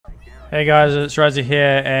Hey guys, it's Rosie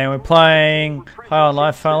here, and we're playing High on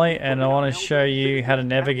Life finally, and I want to show you how to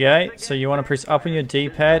navigate. So you want to press up on your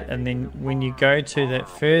D-pad, and then when you go to that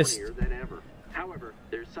first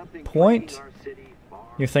point,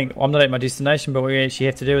 you think, I'm not at my destination, but what we actually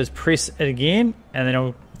have to do is press it again, and then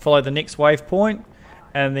it'll follow the next waypoint,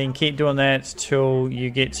 and then keep doing that till you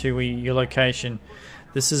get to your location.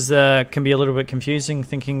 This is can be a little bit confusing,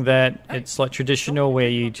 thinking that it's like traditional where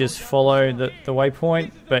you just follow the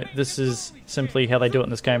waypoint, but this is simply how they do it in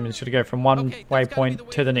this game. You should go from one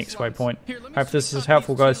waypoint to the next waypoint. Hope this is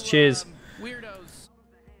helpful, guys. Cheers.